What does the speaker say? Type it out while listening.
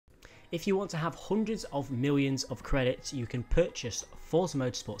If you want to have hundreds of millions of credits, you can purchase Forza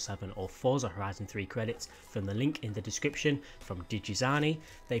Motorsport 7 or Forza Horizon 3 credits from the link in the description from Digizani.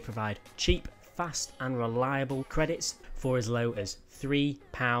 They provide cheap, fast and reliable credits for as low as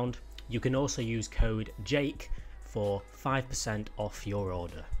 £3. You can also use code JAKE for 5% off your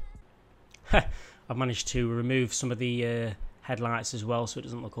order. I've managed to remove some of the headlights as well so it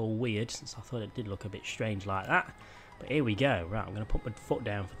doesn't look all weird, since I thought it did look a bit strange like that. But here we go. Right, I'm going to put my foot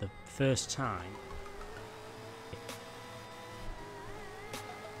down for the first time.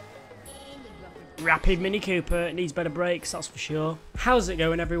 Rapid Mini Cooper, it needs better brakes, that's for sure. How's it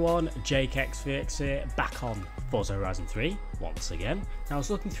going everyone? JakeXVX here, back on Forza Horizon 3 once again. Now I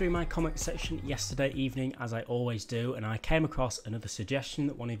was looking through my comment section yesterday evening, as I always do, and I came across another suggestion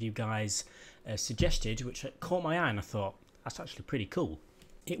that one of you guys suggested, which caught my eye, and I thought, that's actually pretty cool.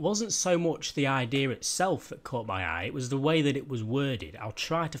 It wasn't so much the idea itself that caught my eye, it was the way that it was worded. I'll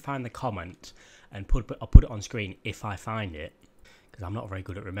try to find the comment and I'll put it on screen if I find it, because I'm not very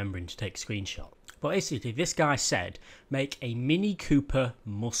good at remembering to take a screenshot. But basically, this guy said, make a Mini Cooper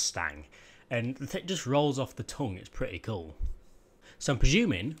Mustang. And it just rolls off the tongue, it's pretty cool. So I'm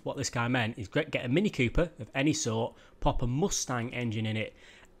presuming what this guy meant is get a Mini Cooper of any sort, pop a Mustang engine in it,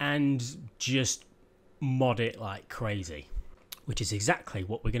 and just mod it like crazy. Which is exactly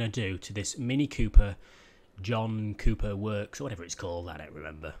what we're going to do to this Mini Cooper, John Cooper Works, or whatever it's called, I don't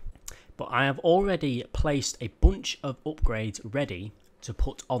remember. But I have already placed a bunch of upgrades ready to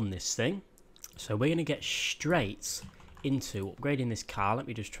put on this thing. So we're going to get straight into upgrading this car. Let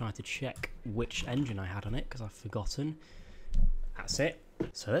me just try to check which engine I had on it, because I've forgotten. That's it.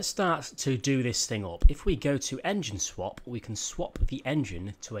 So let's start to do this thing up. If we go to engine swap, we can swap the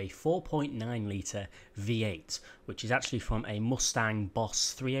engine to a 4.9 litre V8, which is actually from a Mustang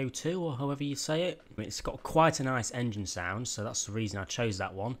Boss 302, or however you say it. It's got quite a nice engine sound, so that's the reason I chose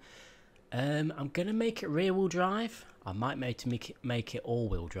that one. I'm going to make it rear wheel drive. I might make it all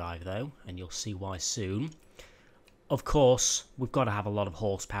wheel drive though, and you'll see why soon. Of course, we've got to have a lot of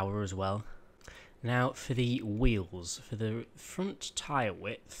horsepower as well. Now for the wheels, for the front tyre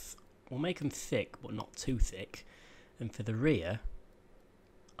width, we'll make them thick but not too thick. And for the rear,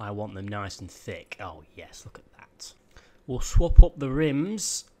 I want them nice and thick. Oh yes, look at that. We'll swap up the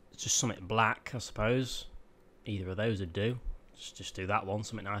rims, just something black I suppose. Either of those would do. Just do that one,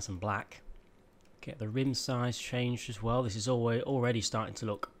 something nice and black. Get the rim size changed as well. This is already starting to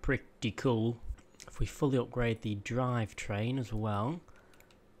look pretty cool. If we fully upgrade the drivetrain as well.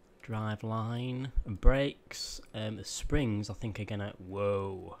 Drive line, brakes, the springs I think are gonna,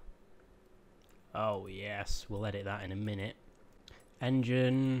 whoa. Oh yes, we'll edit that in a minute.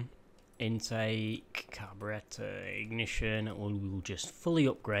 Engine, intake, carburetor, ignition, we'll just fully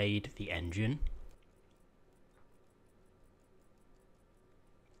upgrade the engine.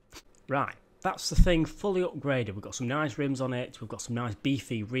 Right, that's the thing fully upgraded. We've got some nice rims on it, we've got some nice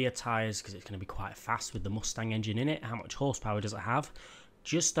beefy rear tyres because it's going to be quite fast with the Mustang engine in it. How much horsepower does it have?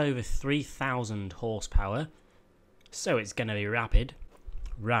 Just over 3,000 horsepower, so it's going to be rapid.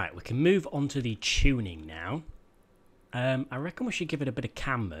 Right, we can move on to the tuning now. I reckon we should give it a bit of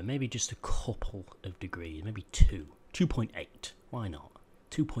camber, maybe just a couple of degrees, maybe 2.8, why not?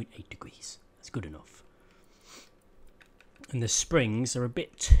 2.8 degrees, that's good enough. And the springs are a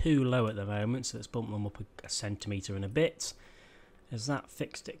bit too low at the moment, so let's bump them up a centimetre and a bit. Has that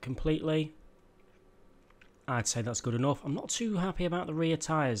fixed it completely? I'd say that's good enough. I'm not too happy about the rear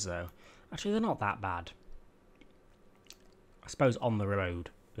tyres though. Actually, they're not that bad. I suppose on the road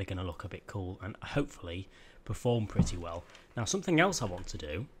they're going to look a bit cool and hopefully perform pretty well. Now something else I want to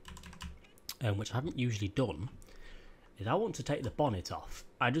do, which I haven't usually done, is I want to take the bonnet off.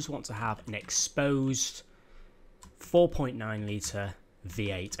 I just want to have an exposed 4.9 litre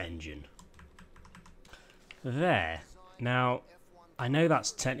V8 engine. There. Now, I know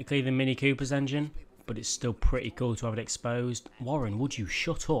that's technically the Mini Cooper's engine, but it's still pretty cool to have it exposed. Warren, would you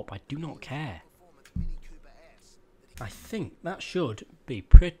shut up? I do not care. I think that should be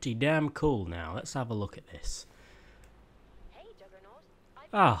pretty damn cool now. Let's have a look at this.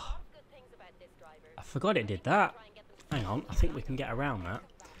 Ah, I forgot it did that. Hang on, I think we can get around that.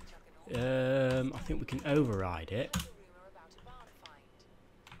 I think we can override it.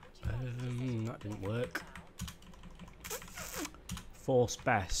 That didn't work. Force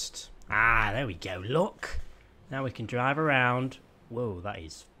best. Ah, there we go. Look. Now we can drive around. Whoa, that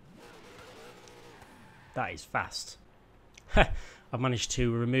is fast. I've managed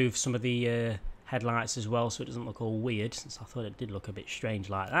to remove some of the headlights as well so it doesn't look all weird, since I thought it did look a bit strange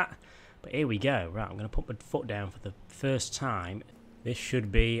like that. But here we go. Right, I'm going to put my foot down for the first time. This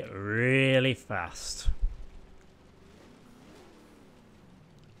should be really fast.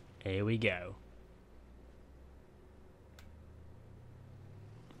 Here we go.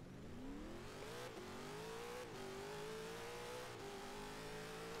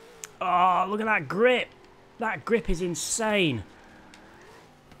 Oh, look at that grip. That grip is insane.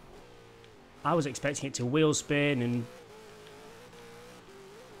 I was expecting it to wheel spin and...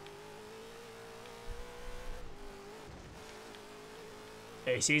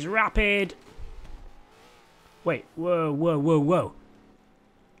 This is rapid. Wait, whoa, whoa, whoa, whoa.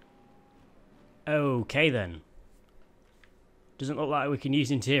 Okay then. Doesn't look like we can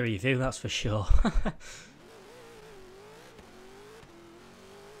use interior view, that's for sure.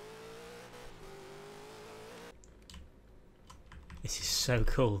 This is so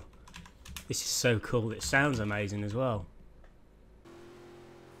cool. This is so cool. It sounds amazing as well.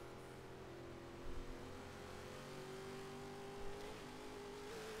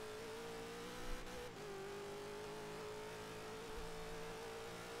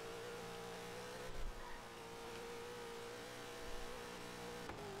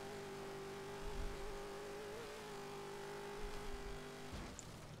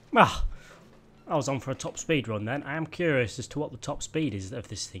 Ah, I was on for a top speed run then. I am curious as to what the top speed is of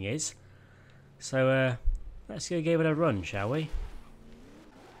this thing is. So let's go give it a run, shall we?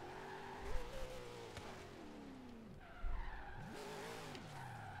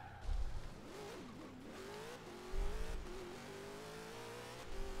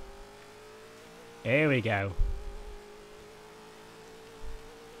 Here we go.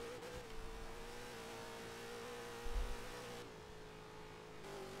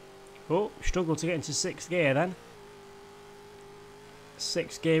 Oh, struggle to get into 6th gear then.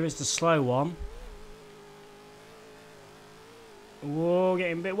 6th gear is the slow one. Whoa,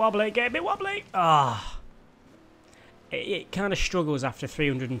 getting a bit wobbly, getting a bit wobbly. Ah. It kind of struggles after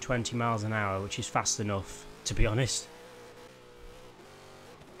 320 miles an hour, which is fast enough, to be honest.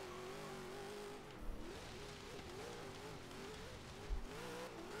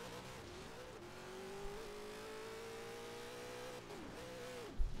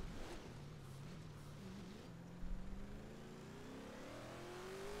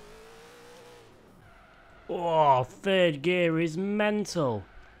 Oh, 3rd gear is mental.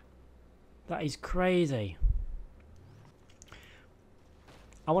 That is crazy.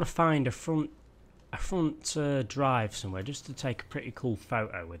 I want to find a front drive somewhere just to take a pretty cool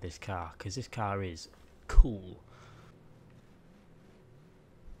photo with this car, because this car is cool.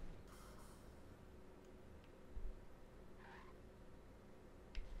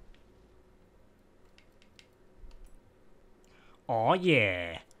 Oh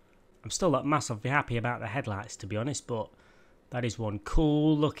yeah. I'm still not massively happy about the headlights, to be honest, but that is one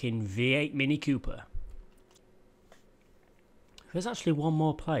cool looking V8 Mini Cooper. There's actually one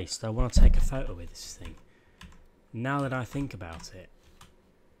more place that I want to take a photo with this thing. Now that I think about it,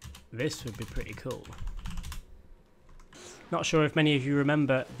 this would be pretty cool. Not sure if many of you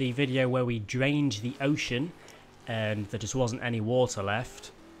remember the video where we drained the ocean and there just wasn't any water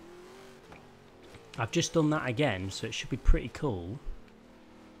left. I've just done that again, so it should be pretty cool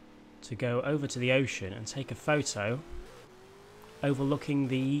to go over to the ocean and take a photo overlooking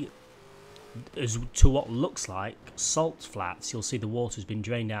the, as to what looks like salt flats. You'll see the water's been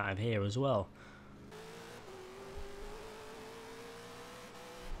drained out of here as well.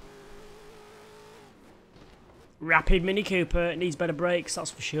 Rapid Mini Cooper, it needs better brakes, that's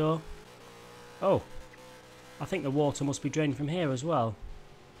for sure. Oh, I think the water must be drained from here as well.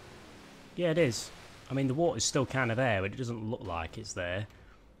 Yeah, it is. I mean, the water's still kind of there, but it doesn't look like it's there.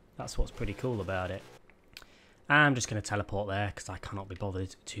 That's what's pretty cool about it. I'm just going to teleport there because I cannot be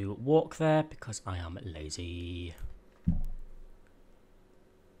bothered to walk there because I am lazy.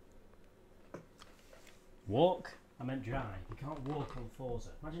 Walk? I meant drive. You can't walk on Forza.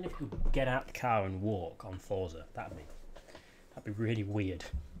 Imagine if you could get out the car and walk on Forza. That'd be really weird.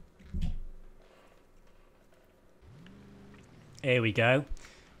 Here we go.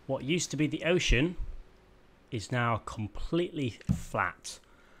 What used to be the ocean is now completely flat.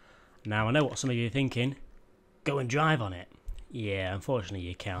 Now, I know what some of you are thinking. Go and drive on it. Yeah, unfortunately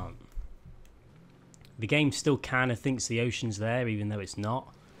you can't. The game still kind of thinks the ocean's there, even though it's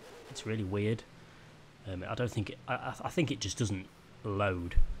not. It's really weird. I don't think it... I think it just doesn't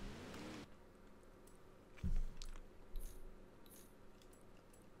load.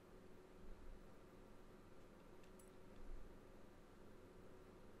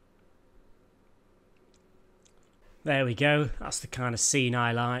 There we go. That's the kind of scene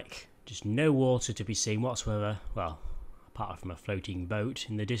I like. Just no water to be seen whatsoever. Well, apart from a floating boat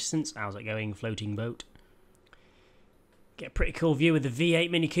in the distance. How's it going, floating boat? Get a pretty cool view of the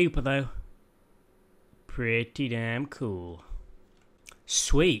V8 Mini Cooper, though. Pretty damn cool.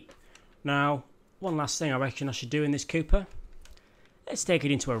 Sweet. Now, one last thing I reckon I should do in this Cooper. Let's take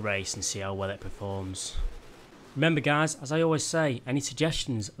it into a race and see how well it performs. Remember guys, as I always say, any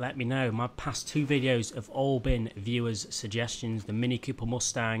suggestions, let me know. My past 2 videos have all been viewers' suggestions. The Mini Cooper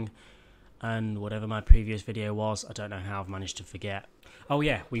Mustang and whatever my previous video was. I don't know how I've managed to forget. Oh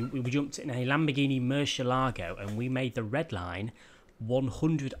yeah, we jumped in a Lamborghini Murcielago and we made the red line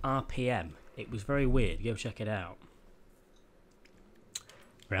 100 RPM. It was very weird. Go check it out.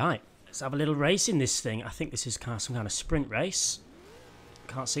 Right, let's have a little race in this thing. I think this is some kind of sprint race.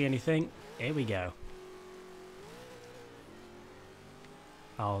 Can't see anything. Here we go.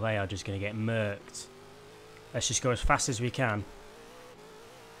 Oh, they are just going to get murked. Let's just go as fast as we can.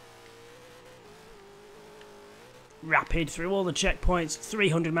 Rapid through all the checkpoints,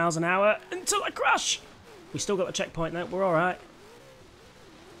 300 miles an hour until I crash. We still got the checkpoint though, we're alright.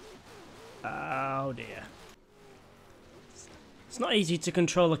 Oh dear. It's not easy to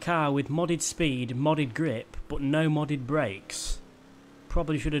control a car with modded speed, modded grip, but no modded brakes.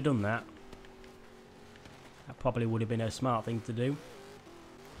 Probably should have done that. That probably would have been a smart thing to do.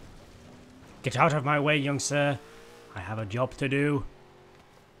 Get out of my way, young sir. I have a job to do.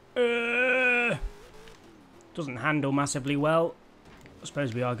 Doesn't handle massively well. I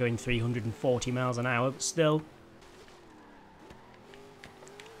suppose we are going 340 miles an hour, but still.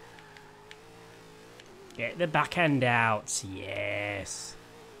 Get the back end out. Yes.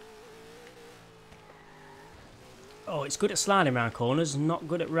 Oh, it's good at sliding around corners, not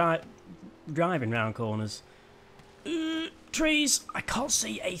good at driving around corners. Trees! I can't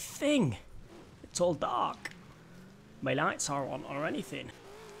see a thing. It's all dark. My lights are on or anything.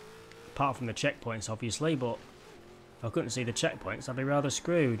 Apart from the checkpoints, obviously, but if I couldn't see the checkpoints, I'd be rather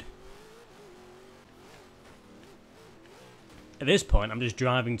screwed. At this point, I'm just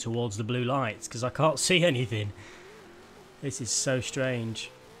driving towards the blue lights because I can't see anything. This is so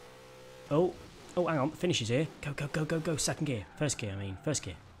strange. Oh, hang on. Finish is here. Go, go, go, go, go. Second gear. First gear, I mean. First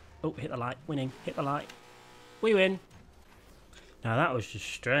gear. Oh, hit the light. Winning. Hit the light. We win. Now, that was just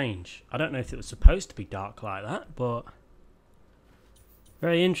strange. I don't know if it was supposed to be dark like that, but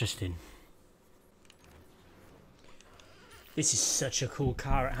very interesting. This is such a cool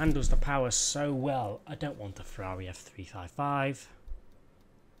car. It handles the power so well. I don't want a Ferrari F355.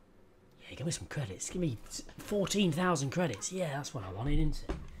 Yeah, give me some credits. Give me 14,000 credits. Yeah, that's what I wanted, isn't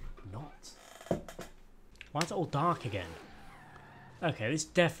it? Not. Why is it all dark again? Okay, this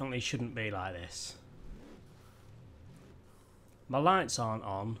definitely shouldn't be like this. My lights aren't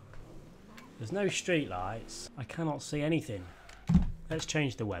on. There's no street lights. I cannot see anything. Let's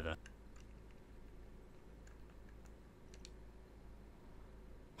change the weather.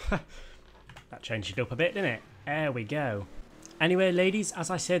 That changed it up a bit, didn't it? There we go. Anyway, ladies, as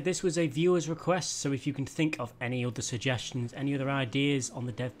I said, this was a viewer's request, so if you can think of any other suggestions, any other ideas on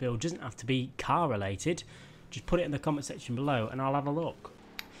the dev build, doesn't have to be car related, just put it in the comment section below and I'll have a look.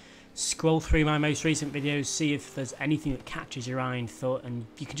 Scroll through my most recent videos, see if there's anything that catches your eye and thought, and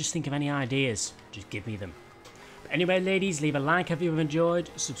if you can just think of any ideas, just give me them. But anyway, ladies, leave a like if you've enjoyed,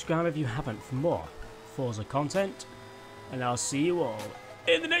 subscribe if you haven't for more Forza content, and I'll see you all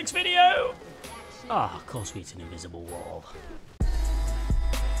in the next video. Ah, of course we hit an invisible wall.